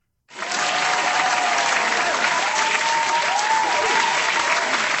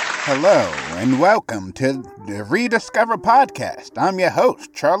Hello and welcome to the Rediscover Podcast. I'm your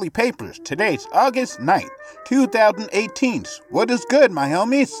host, Charlie Papers. Today's August 9th, 2018. What is good, my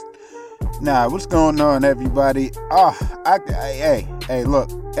homies? What's going on, everybody? Hey,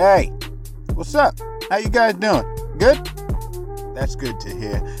 what's up? How you guys doing? Good? That's good to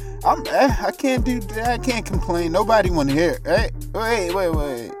hear. I can't complain. Nobody want to hear it, right?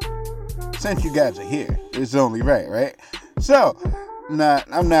 Wait. Since you guys are here, it's only right? So,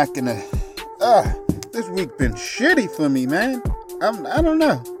 I'm not gonna, this week been shitty for me, man. I don't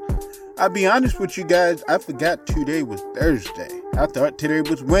know. I'll be honest with you guys, I forgot today was Thursday. I thought today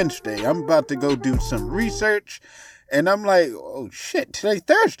was Wednesday. I'm about to go do some research, and I'm like, oh shit, today's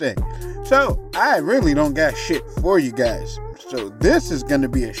Thursday. So, I really don't got shit for you guys. So, this is gonna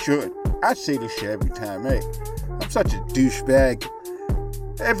be a short, I say this shit every time, right? I'm such a douchebag.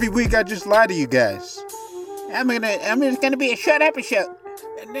 Every week I just lie to you guys. It's gonna be a short episode.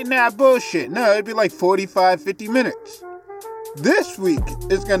 Nah, bullshit. No, it'd be like 45, 50 minutes. This week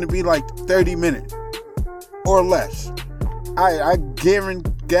is gonna be like 30 minutes. Or less. I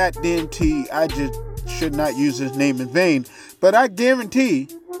guarantee, I just should not use his name in vain, but I guarantee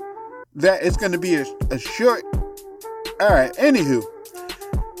that it's gonna be a short... Alright, anywho.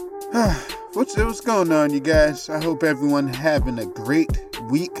 What's going on, you guys? I hope everyone having a great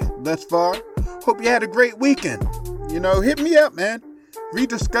week thus far. Hope you had a great weekend. Hit me up, man.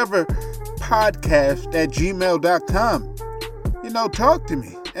 Rediscover podcast at gmail.com. Talk to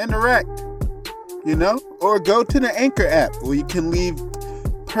me. Interact. Or go to the Anchor app where you can leave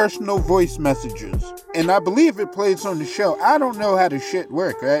personal voice messages. And I believe it plays on the show. I don't know how the shit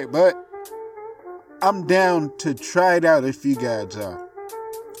work, right? But I'm down to try it out if you guys are.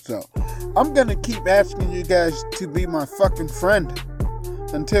 So, I'm gonna keep asking you guys to be my fucking friend.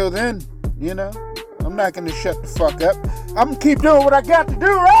 Until then, I'm not gonna shut the fuck up. I'm gonna keep doing what I got to do,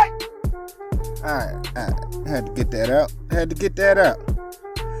 right? Alright. Had to get that out.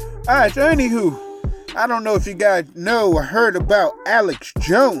 Alright, so anywho, I don't know if you guys know or heard about Alex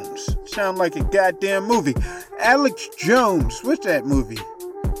Jones. Sound like a goddamn movie. Alex Jones, what's that movie?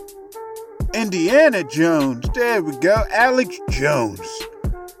 Indiana Jones. There we go. Alex Jones.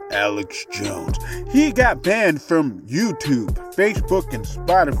 He got banned from YouTube, Facebook, and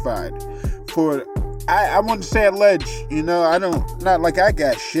Spotify for, I want to say alleged, not like I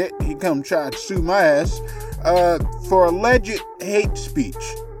got shit. He come try to sue my ass, for alleged hate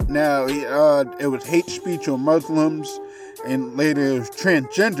speech. Now, it was hate speech on Muslims, and later it was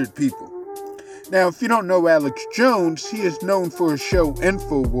transgendered people. Now, if you don't know Alex Jones, he is known for his show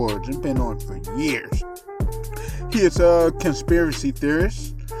InfoWars and been on for years. He is a conspiracy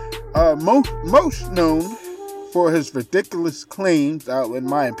theorist. Most known for his ridiculous claims, in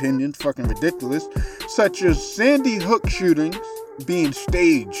my opinion, fucking ridiculous, such as Sandy Hook shootings being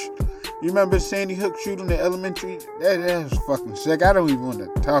staged. You remember Sandy Hook shooting at elementary? That was fucking sick. I don't even want to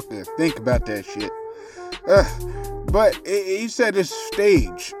talk or think about that shit. But he said it's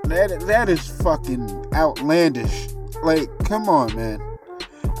staged. That is fucking outlandish. Like, come on, man.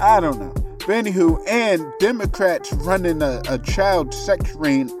 I don't know. But anywho, and Democrats running a child sex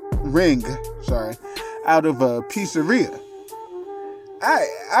ring, out of a pizzeria.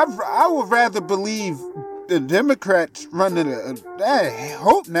 I would rather believe the Democrats running I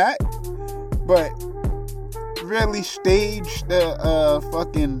hope not, but really staged the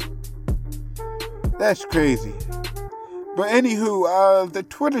that's crazy. But anywho, the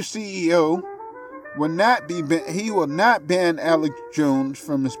Twitter CEO will not ban Alex Jones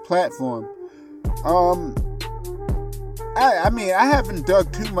from his platform. I haven't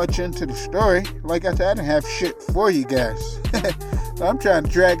dug too much into the story. Like I said, I didn't have shit for you guys. I'm trying to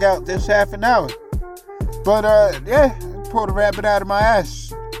drag out this half an hour. But, pull the rabbit out of my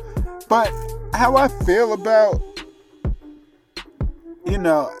ass. But how I feel about,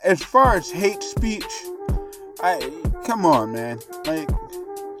 as far as hate speech, come on, man. Like,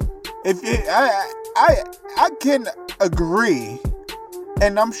 I can agree,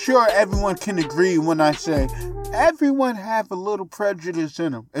 and I'm sure everyone can agree when I say everyone have a little prejudice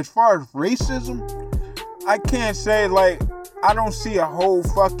in them. As far as racism, I can't say, I don't see a whole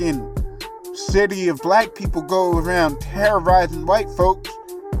fucking city of black people go around terrorizing white folks,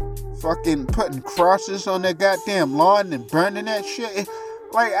 fucking putting crosses on their goddamn lawn and burning that shit.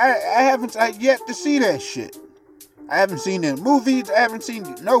 I haven't yet to see that shit. I haven't seen it in movies. I haven't seen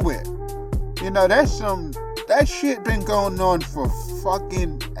it nowhere. That shit been going on for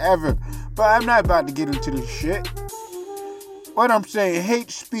fucking ever. But I'm not about to get into this shit. What I'm saying,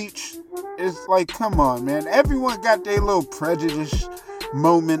 hate speech is come on, man. Everyone got their little prejudice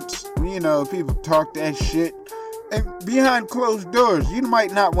moments. People talk that shit. And behind closed doors, you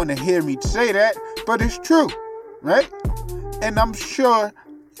might not want to hear me say that, but it's true, right? And I'm sure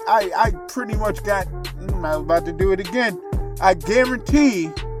I pretty much I'm about to do it again. I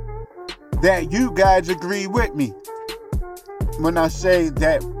guarantee that you guys agree with me when I say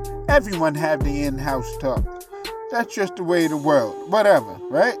that everyone have the in-house talk. That's just the way of the world. Whatever,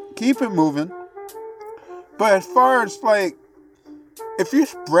 right? Keep it moving. But as far as, like, if you're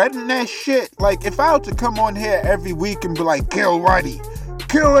spreading that shit, like, if I were to come on here every week and be like, kill Whitey,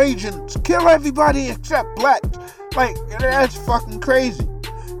 kill agents, kill everybody except blacks, like, that's fucking crazy.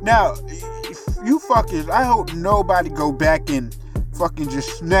 Now, you fuckers, I hope nobody go back and fucking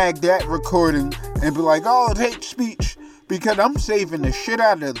just snag that recording and be like, oh, it's hate speech, because I'm saving the shit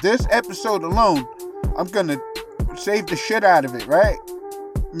out of this episode alone. I'm gonna save the shit out of it, right?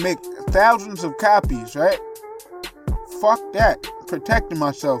 Make thousands of copies, right? Fuck that. Protecting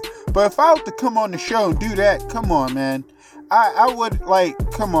myself. But if I was to come on the show and do that, come on, man. I would, like,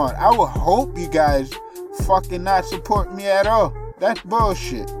 come on. I would hope you guys fucking not support me at all. That's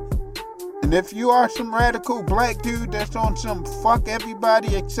bullshit. And if you are some radical black dude that's on some fuck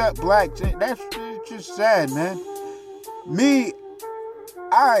everybody except blacks, that's just sad, man. Me,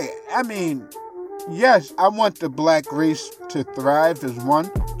 I mean, yes, I want the black race to thrive as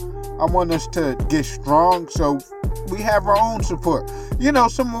one. I want us to get strong so we have our own support. You know,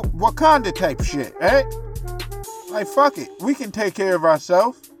 some Wakanda type shit, right? Like, fuck it. We can take care of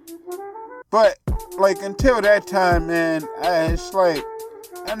ourselves. But, like, until that time, man, it's like,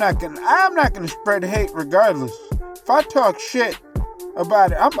 I'm not gonna spread hate regardless. If I talk shit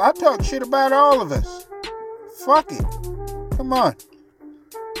about it, I talk shit about all of us. Fuck it. Come on.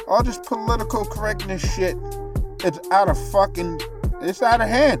 All this political correctness shit, it's out of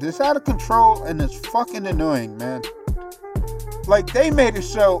hand. It's out of control, and it's fucking annoying, man. Like, they made it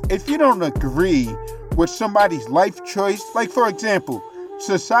so if you don't agree with somebody's life choice, like, for example,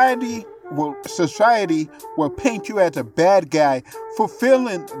 society will paint you as a bad guy for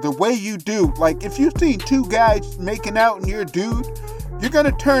feeling the way you do. Like, if you've seen two guys making out and you're a dude, you're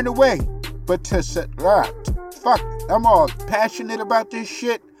gonna turn away. But fuck, I'm all passionate about this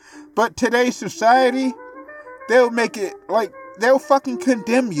shit. But today's society, they'll make it, like, they'll fucking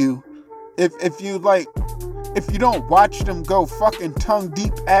condemn you if you don't watch them go fucking tongue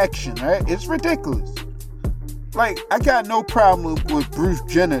deep action, right? It's ridiculous. Like, I got no problem with Bruce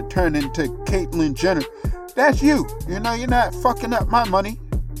Jenner turning into Caitlyn Jenner. That's you. You know, you're not fucking up my money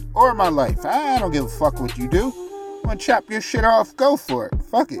or my life. I don't give a fuck what you do. Want to chop your shit off? Go for it.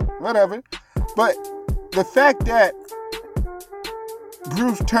 Fuck it. Whatever. But the fact that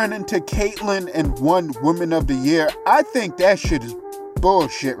Bruce turned into Caitlyn and won Woman of the Year, I think that shit is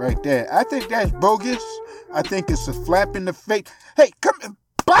bullshit right there. I think that's bogus. I think it's a slap in the face. Hey, come and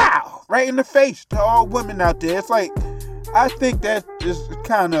bow! Right in the face to all women out there. It's like, I think that is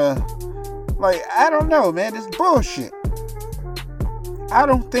kind of, like, I don't know, man. It's bullshit. I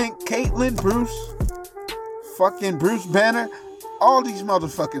don't think Caitlyn, Bruce, fucking Bruce Banner, all these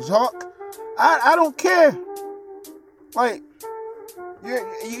motherfuckers, Hawk, I don't care. Like,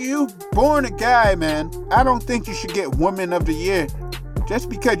 you born a guy, man. I don't think you should get Woman of the Year. Just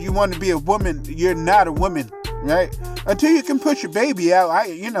because you want to be a woman, you're not a woman, right? Until you can push your baby out,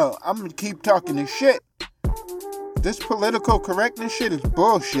 I'm going to keep talking this shit. This political correctness shit is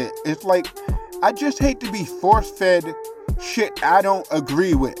bullshit. It's like, I just hate to be force-fed shit I don't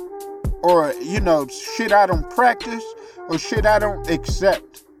agree with. Or, shit I don't practice, or shit I don't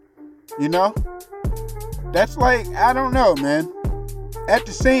accept. You know? That's like, I don't know, man. At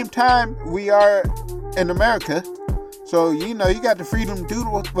the same time, we are in America. So, you got the freedom to do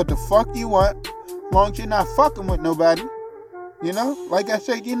what the fuck you want. As long as you're not fucking with nobody. Like I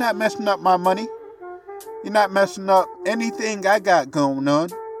said, you're not messing up my money. You're not messing up anything I got going on.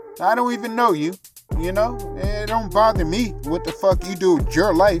 I don't even know you. It don't bother me what the fuck you do with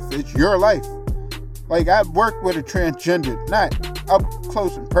your life. It's your life. Like, I've worked with a transgender, not up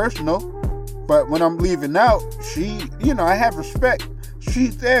close and personal, but when I'm leaving out, she, I have respect.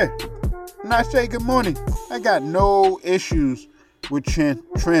 She's there. And I say good morning. I got no issues with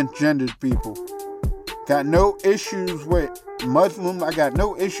transgender people. Got no issues with Muslims. I got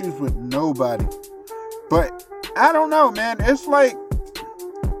no issues with nobody. But I don't know, man. It's like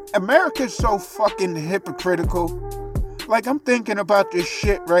America's so fucking hypocritical. Like, I'm thinking about this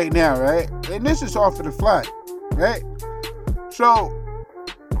shit right now, right? And this is off of the fly, right? So,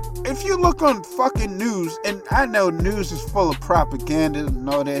 if you look on fucking news, and I know news is full of propaganda and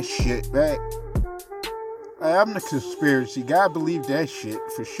all that shit, right? I'm the conspiracy guy. I believe that shit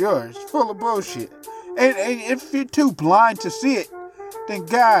for sure. It's full of bullshit. And if you're too blind to see it, then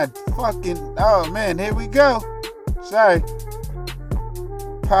God fucking, oh man, here we go. Sorry.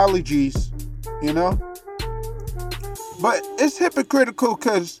 Apologies, you know? But it's hypocritical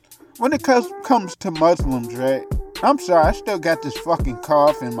because when it comes to Muslims, right? I'm sorry, I still got this fucking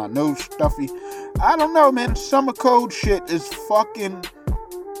cough and my nose stuffy. I don't know, man. Summer cold shit is fucking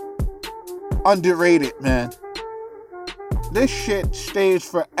underrated, man. This shit stays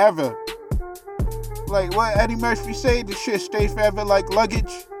forever. Like what Eddie Murphy said, this shit stays forever like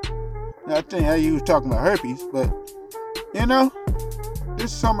luggage. I think he was talking about herpes, but you know,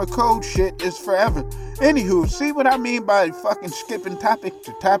 this summer cold shit is forever. Anywho, see what I mean by fucking skipping topic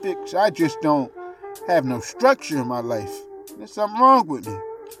to topics? I just don't have no structure in my life. There's something wrong with me.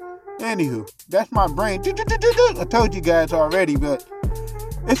 Anywho, that's my brain. I told you guys already, but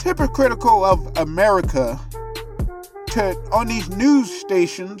it's hypocritical of America to, on these news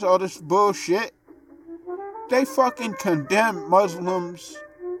stations, all this bullshit, they fucking condemn Muslims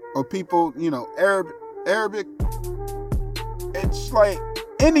or people, you know, Arabic. It's like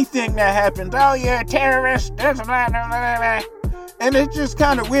anything that happens, oh yeah, terrorists, and it's just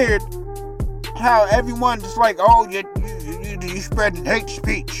kind of weird how everyone's just like, oh, you spreading hate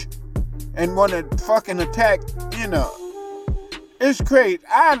speech and want to fucking attack, you know. It's crazy.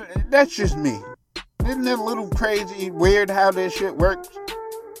 That's just me. Isn't it a little crazy, weird how this shit works?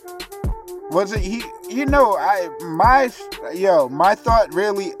 Was it my thought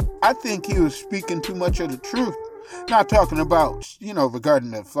really, I think he was speaking too much of the truth. Not talking about, you know,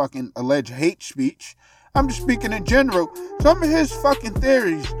 regarding the fucking alleged hate speech. I'm just speaking in general. Some of his fucking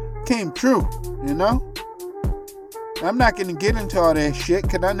theories came true, you know? I'm not gonna get into all that shit,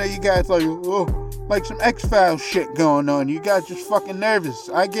 cause I know you guys like some X-Files shit going on. You guys just fucking nervous.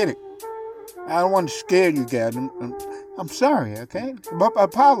 I get it. I don't want to scare you guys. I'm sorry, okay? But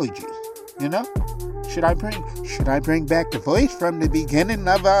apologies, you know? Should I bring back the voice from the beginning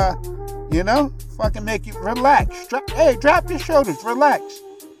of, you know? Fucking make you relax. Drop your shoulders, relax.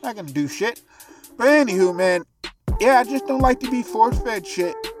 Not gonna do shit. But anywho, man, yeah, I just don't like to be force-fed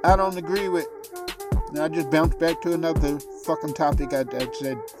shit I don't agree with. And I just bounced back to another fucking topic I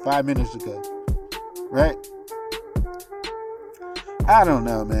said 5 minutes ago. Right? I don't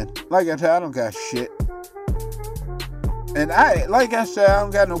know, man. Like I said, I don't got shit. And like I said, I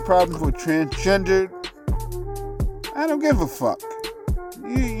don't got no problem with transgender. I don't give a fuck.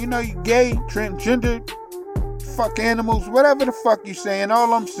 You know, you gay, transgender, fuck animals, whatever the fuck you saying.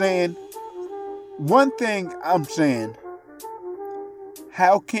 All I'm saying, one thing I'm saying,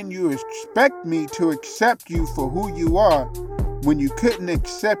 how can you expect me to accept you for who you are when you couldn't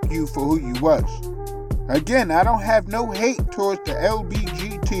accept you for who you was? Again, I don't have no hate towards the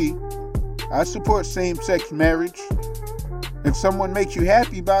LBGT. I support same-sex marriage. If someone makes you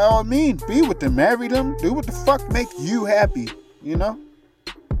happy, by all means, be with them, marry them, do what the fuck makes you happy, you know?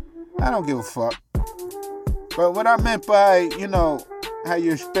 I don't give a fuck. But what I meant by, you know, how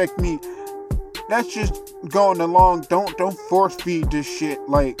you expect me, that's just going along. Don't force feed this shit.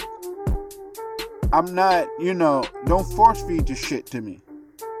 Like, I'm not, you know, don't force feed this shit to me.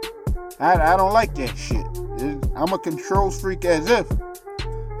 I don't like that shit. I'm a control freak as if.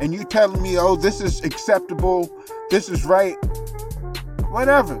 And you telling me, oh, this is acceptable, this is right,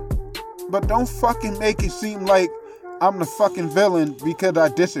 whatever. But don't fucking make it seem like I'm the fucking villain because I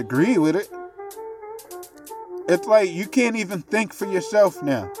disagree with it. It's like you can't even think for yourself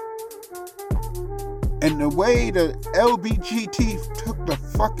now. And the way the LBGT took the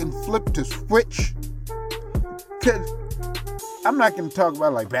fucking flip to switch, because I'm not going to talk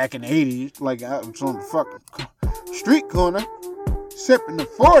about like back in the 80s, like I was on the fucking street corner, sipping the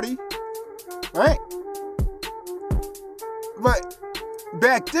 40, right? But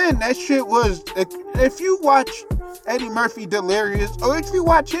back then, that shit was, if you watch Eddie Murphy Delirious, or if you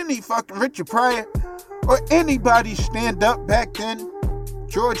watch any fucking Richard Pryor, or anybody stand up back then,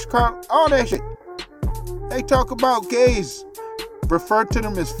 George Carlin, all that shit, they talk about gays, refer to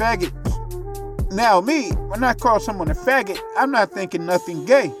them as faggots. Now me, when I call someone a faggot, I'm not thinking nothing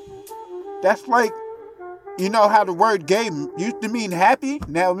gay. That's like, you know how the word gay used to mean happy,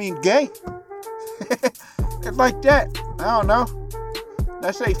 now it means gay. It's like that. I don't know.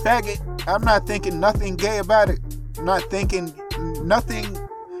 Let's say faggot, I'm not thinking nothing gay about it. I'm not thinking nothing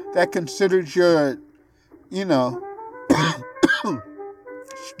that considers your, you know,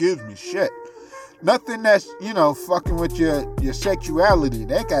 excuse me, shit. Nothing that's, you know, fucking with your sexuality.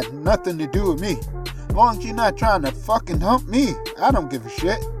 That got nothing to do with me. As long as you're not trying to fucking hump me, I don't give a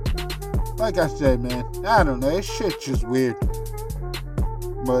shit. Like I said, man, I don't know. This shit's just weird.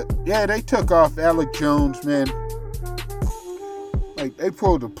 But, yeah, they took off Alex Jones, man. Like, they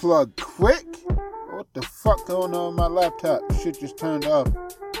pulled the plug quick. What the fuck going on with my laptop? Shit just turned off.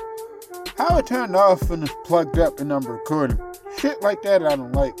 How it turned off and it's plugged up and I'm recording. Shit like that I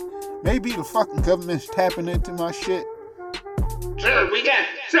don't like. Maybe the fucking government's tapping into my shit. Sir, we got it.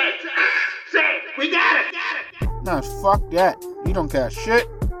 Sir, we got it. Nah, fuck that. You don't got shit.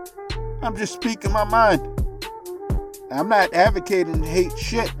 I'm just speaking my mind. I'm not advocating hate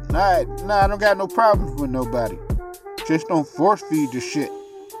shit. Nah, I don't got no problems with nobody. Just don't force feed the shit.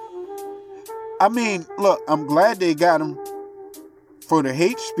 I mean, look, I'm glad they got him for the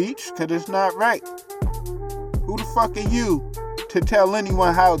hate speech, because it's not right. Who the fuck are you to tell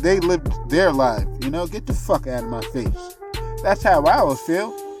anyone how they lived their life? You know, get the fuck out of my face. That's how I would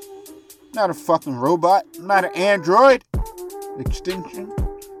feel. Not a fucking robot. Not an android. Extinction.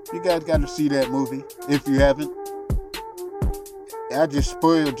 You guys got to see that movie, if you haven't. I just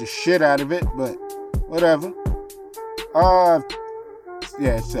spoiled the shit out of it, but whatever.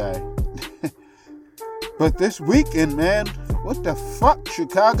 Yeah, sorry. But this weekend, man, what the fuck,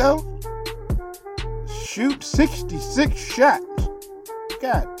 Chicago? Shoot 66 shots.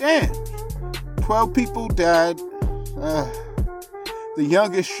 God damn. 12 people died. The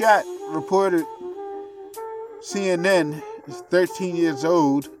youngest shot reported CNN is 13 years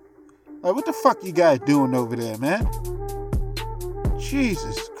old. Like, what the fuck you guys doing over there, man?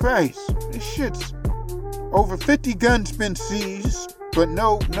 Jesus Christ. This shit's over 50 guns been seized, but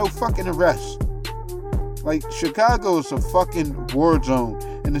no fucking arrests. Like, Chicago is a fucking war zone,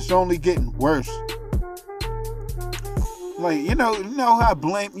 and it's only getting worse. Like, you know who I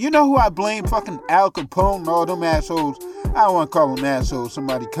blame? Fucking Al Capone and all them assholes. I don't want to call them assholes.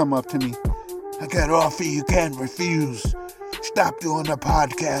 Somebody come up to me. I got an offer you can't refuse. Stop doing the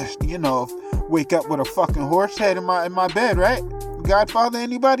podcast. You know, wake up with a fucking horse head in my bed, right? Godfather,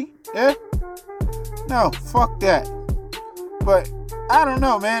 anybody? Yeah? No, fuck that. But, I don't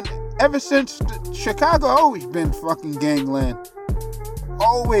know, man. Ever since Chicago always been fucking gangland.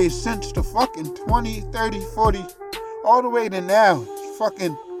 Always since the fucking 20, 30, 40, all the way to now.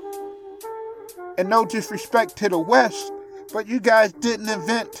 Fucking, and no disrespect to the West, but you guys didn't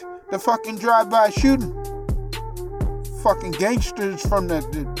invent the fucking drive-by shooting. Fucking gangsters from the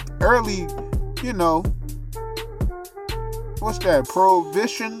early, you know, what's that,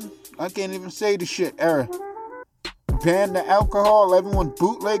 Prohibition? I can't even say the shit era. Ban the alcohol, everyone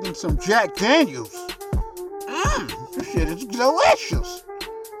bootlegging some Jack Daniels. This shit is delicious.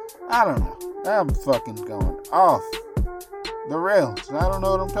 I don't know. I'm fucking going off the rails. I don't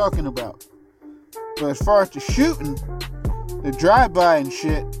know what I'm talking about. But as far as the shooting, the drive-by and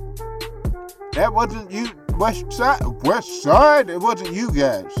shit, that wasn't you, West Side, it wasn't you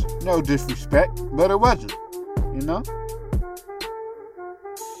guys. No disrespect, but it wasn't. You know?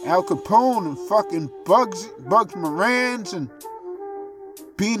 Al Capone and fucking Bugs Morans and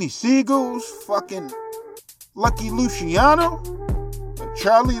Beanie Siegels, fucking Lucky Luciano,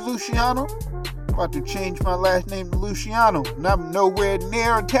 Charlie Luciano. About to change my last name to Luciano, and I'm nowhere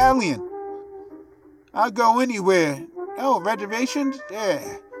near Italian. I'll go anywhere. Oh, reservations? Yeah,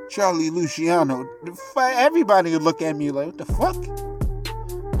 Charlie Luciano. Everybody would look at me like, what the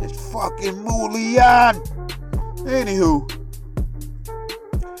fuck? This fucking Mulian. Anywho.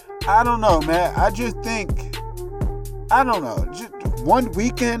 I don't know, man. I just think, I don't know. Just one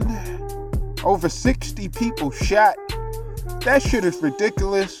weekend, over 60 people shot. That shit is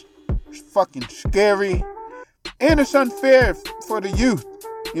ridiculous. It's fucking scary. And it's unfair for the youth,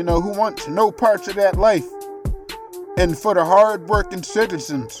 you know, who want no parts of that life. And for the hard-working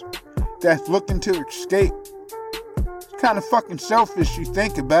citizens that's looking to escape. It's kind of fucking selfish, you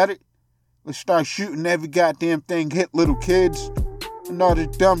think about it. Let's start shooting every goddamn thing, hit little kids. And all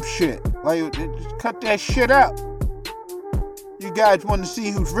this dumb shit. Like, just cut that shit out. You guys want to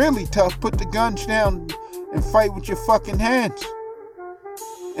see who's really tough, put the guns down and fight with your fucking hands.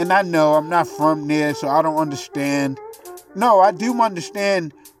 And I know I'm not from there, so I don't understand. No, I do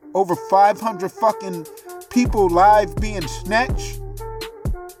understand over 500 fucking people live being snatched.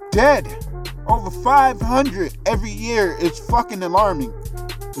 Dead. Over 500 every year. It's fucking alarming.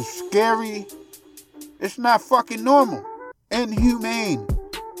 It's scary. It's not fucking normal. Inhumane.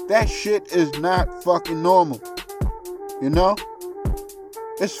 That shit is not fucking normal. You know?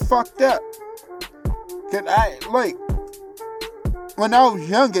 It's fucked up. Cause when I was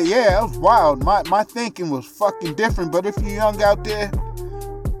younger, yeah, I was wild. My thinking was fucking different. But if you're young out there,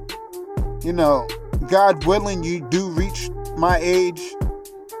 you know, God willing, you do reach my age.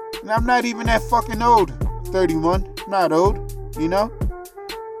 And I'm not even that fucking old. 31. Not old, you know?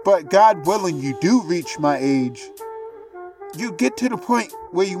 But God willing, you do reach my age. You get to the point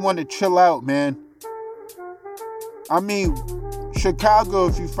where you want to chill out, man. I mean, Chicago,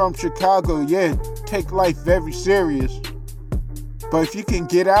 if you're from Chicago, yeah, take life very serious. But if you can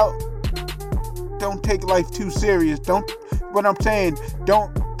get out don't take life too serious. What I'm saying,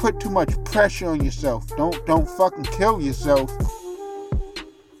 don't put too much pressure on yourself. Don't fucking kill yourself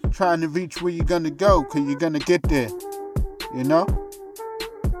trying to reach where you're gonna go, because you're gonna get there, you know?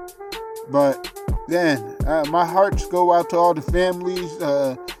 But then, my hearts go out to all the families,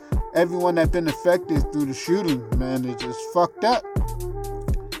 everyone that's been affected through the shooting, man. It's just fucked up.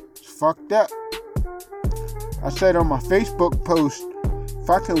 It's fucked up. I said on my Facebook post, if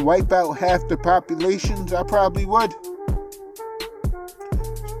I could wipe out half the populations, I probably would.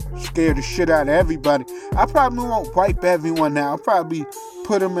 Scare the shit out of everybody. I probably won't wipe everyone out. I'll probably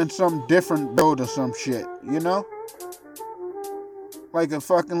put them in some different boat or some shit, you know? Like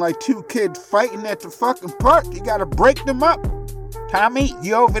two kids fighting at the fucking park. You gotta break them up. Tommy,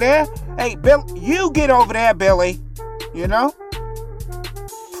 you over there? Hey, Bill, you get over there, Billy. You know?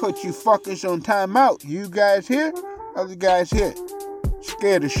 Put you fuckers on timeout. You guys here, other guys here.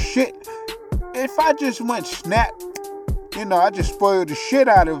 Scared of shit. If I just went snap, I just spoiled the shit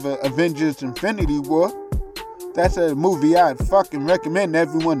out of Avengers Infinity War. That's a movie I'd fucking recommend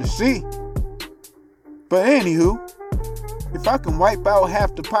everyone to see. But anywho, if I can wipe out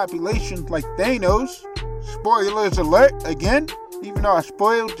half the population like Thanos, spoilers alert again, even though I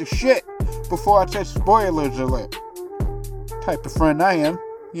spoiled the shit before I said spoilers alert. Type of friend I am,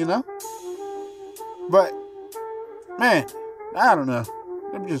 you know? But, man, I don't know.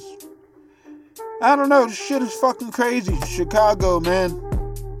 I don't know, this shit is fucking crazy. Chicago, man.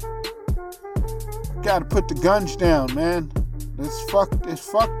 Gotta put the guns down, man. It's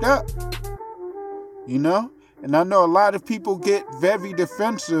fucked up. You know? And I know a lot of people get very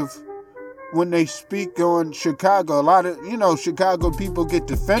defensive when they speak on Chicago. A lot of, Chicago people get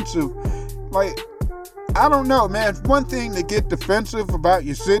defensive. Like, I don't know, man. It's one thing to get defensive about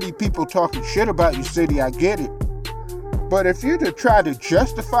your city, people talking shit about your city, I get it. But if you're to try to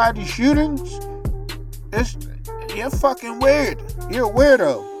justify these shootings, you're fucking weird. You're a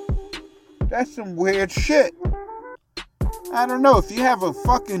weirdo. That's some weird shit. I don't know, if you have a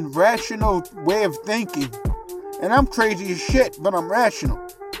fucking rational way of thinking, and I'm crazy as shit, but I'm rational,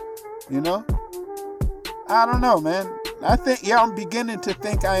 you know? I don't know, man. I'm beginning to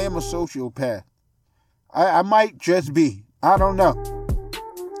think I am a sociopath. I might just be. I don't know.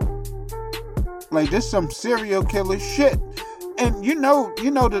 Like, this some serial killer shit. And you know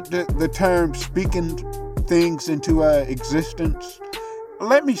the term speaking things into existence.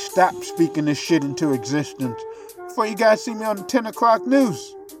 Let me stop speaking this shit into existence before you guys see me on the 10 o'clock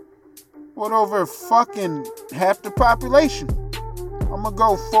news. With over fucking half the population. I'm gonna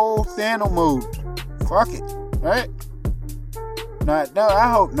go full Thanos mode. Fuck it, right? No, I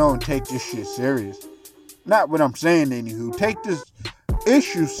hope no one take this shit serious. Not what I'm saying, anywho. Take this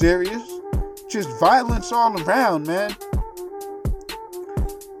issue serious. Just violence all around, man.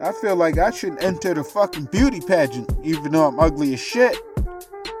 I feel like I should enter the fucking beauty pageant, even though I'm ugly as shit.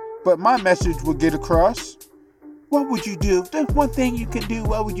 But my message will get across. What would you do? If there's one thing you can do,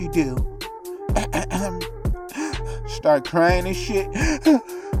 what would you do? Start crying and shit.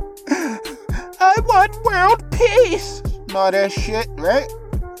 I want world peace. And all that shit, right?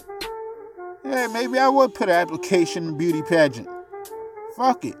 Yeah, maybe I would put an application in beauty pageant.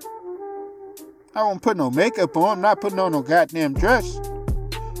 Fuck it. I won't put no makeup on. I'm not putting on no goddamn dress.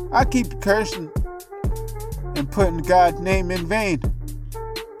 I keep cursing and putting God's name in vain.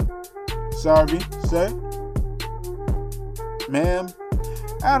 Sorry, sir. Ma'am.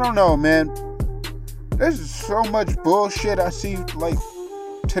 I don't know, man. There's so much bullshit I see, like,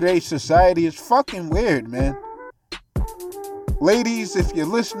 today's society is fucking weird, man. Ladies, if you're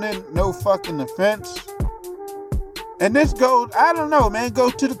listening, no fucking offense. And this goes, I don't know, man, go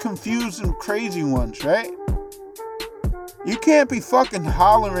to the confused and crazy ones, right? You can't be fucking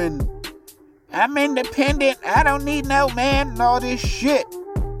hollering, I'm independent, I don't need no man, and all this shit.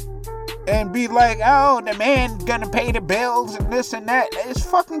 And be like, oh, the man gonna pay the bills and this and that. It's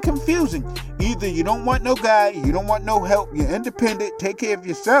fucking confusing. Either you don't want no guy, you don't want no help, you're independent, take care of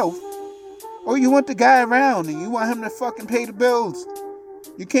yourself. Or you want the guy around and you want him to fucking pay the bills.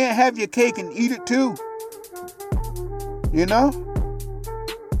 You can't have your cake and eat it too. You know?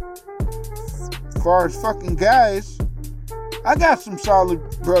 As far as fucking guys, I got some solid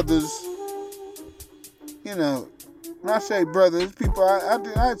brothers. You know, when I say brothers, people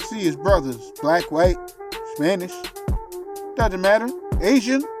I see as brothers. Black, white, Spanish. Doesn't matter.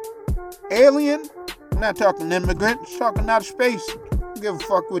 Asian, alien. I'm not talking immigrant. I'm talking out of space. I don't give a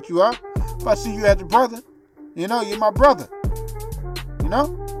fuck what you are. If I see you as a brother, you know, you're my brother. You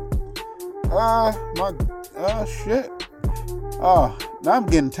know? Shit. Now I'm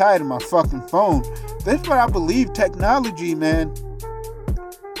getting tired of my fucking phone. This is what I believe technology, man.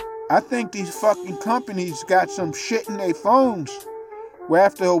 I think these fucking companies got some shit in their phones where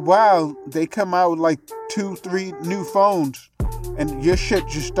after a while they come out with like 2-3 new phones and your shit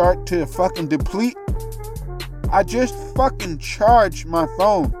just start to fucking deplete. I just fucking charged my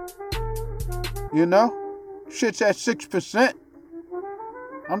phone. You know? Shit's at 6%.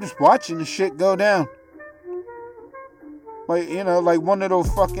 I'm just watching the shit go down. Like, you know, like one of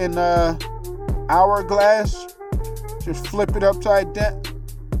those fucking hourglass. Just flip it upside down.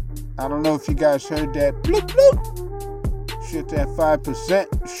 I don't know if you guys heard that. Bloop, bloop. Shit's at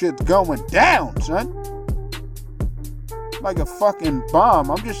 5%. Shit's going down, son. Like a fucking bomb.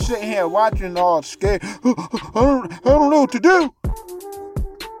 I'm just sitting here watching all scared. I don't know what to do.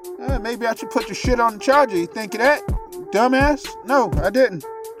 Maybe I should put your shit on the charger. You think of that? Dumbass? No, I didn't.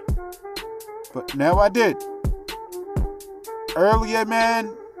 But now I did. Earlier,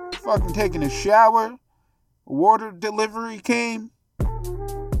 man, fucking taking a shower. Water delivery came.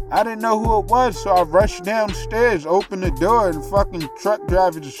 I didn't know who it was, so I rushed downstairs, opened the door, and the fucking truck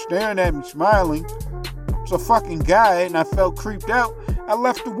driver just staring at me, smiling. It's a fucking guy, and I felt creeped out. I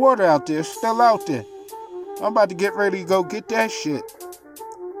left the water out there, still out there. I'm about to get ready to go get that shit.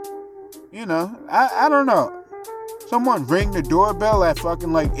 You know, I don't know. Someone ring the doorbell at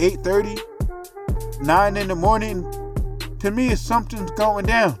fucking like 8:30, 9 in the morning. To me, something's going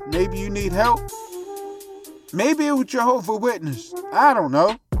down. Maybe you need help. Maybe it was Jehovah's Witness. I don't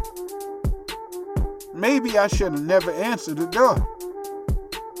know. Maybe I should have never answered the door.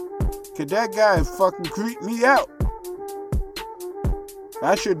 Cause that guy fucking creeped me out.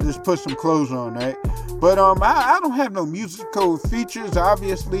 I should have just put some clothes on, right? But I don't have no musical features,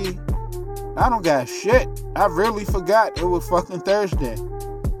 obviously. I don't got shit. I really forgot it was fucking Thursday.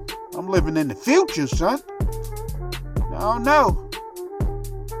 I'm living in the future, son. I don't know.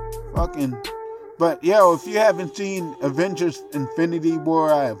 Fucking. But, yo, if you haven't seen Avengers Infinity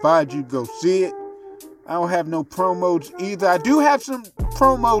War, I advise you go see it. I don't have no promos either. I do have some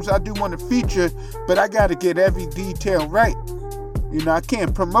promos I do want to feature, but I got to get every detail right. You know, I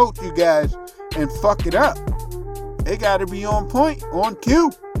can't promote you guys and fuck it up. It got to be on point, on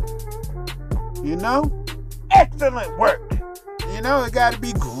cue. You know? Excellent work. You know, it got to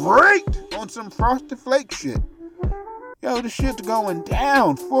be great on some Frosted Flake shit. Yo, the shit's going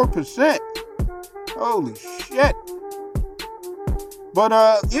down 4%. Holy shit. But,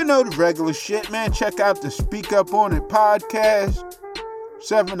 you know the regular shit, man. Check out the Speak Up On It podcast.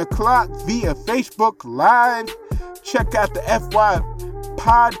 7 o'clock via Facebook Live. Check out the FY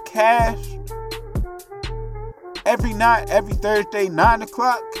podcast. Every night, every Thursday, 9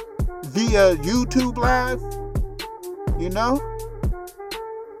 o'clock via YouTube Live. You know?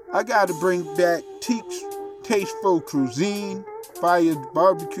 I gotta bring back Teek's Tasteful Cuisine. Fire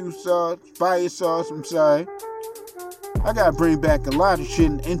barbecue sauce. Fire sauce, I'm sorry. I gotta bring back a lot of shit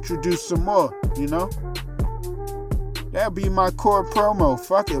and introduce some more, you know? That'll be my core promo.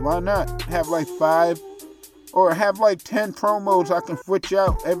 Fuck it, why not? Have like 5 or have like 10 promos I can switch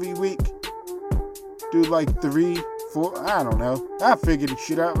out every week. Do like 3, 4, I don't know. I figured the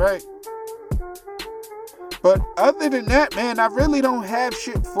shit out, right? But other than that, man, I really don't have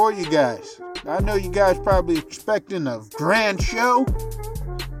shit for you guys. I know you guys probably expecting a grand show.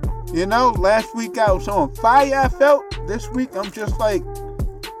 You know, last week I was on fire, I felt. This week I'm just like,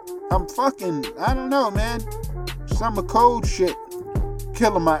 I'm fucking, I don't know, man. Summer cold shit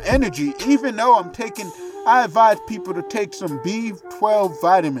killing my energy. Even though I advise people to take some B12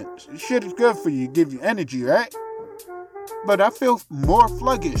 vitamins. Shit is good for you, give you energy, right? But I feel more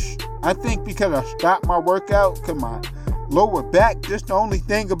sluggish. I think because I stopped my workout, because my lower back, just the only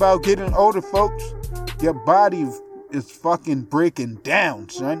thing about getting older, folks, your body is fucking breaking down,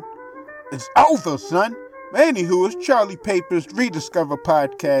 son. It's over, son. Anywho, it's Charlie Papers Rediscover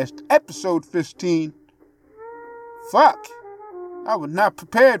Podcast, episode 15. Fuck. I was not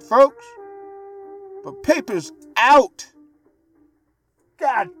prepared, folks. But Papers out.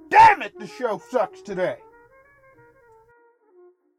 God damn it, the show sucks today.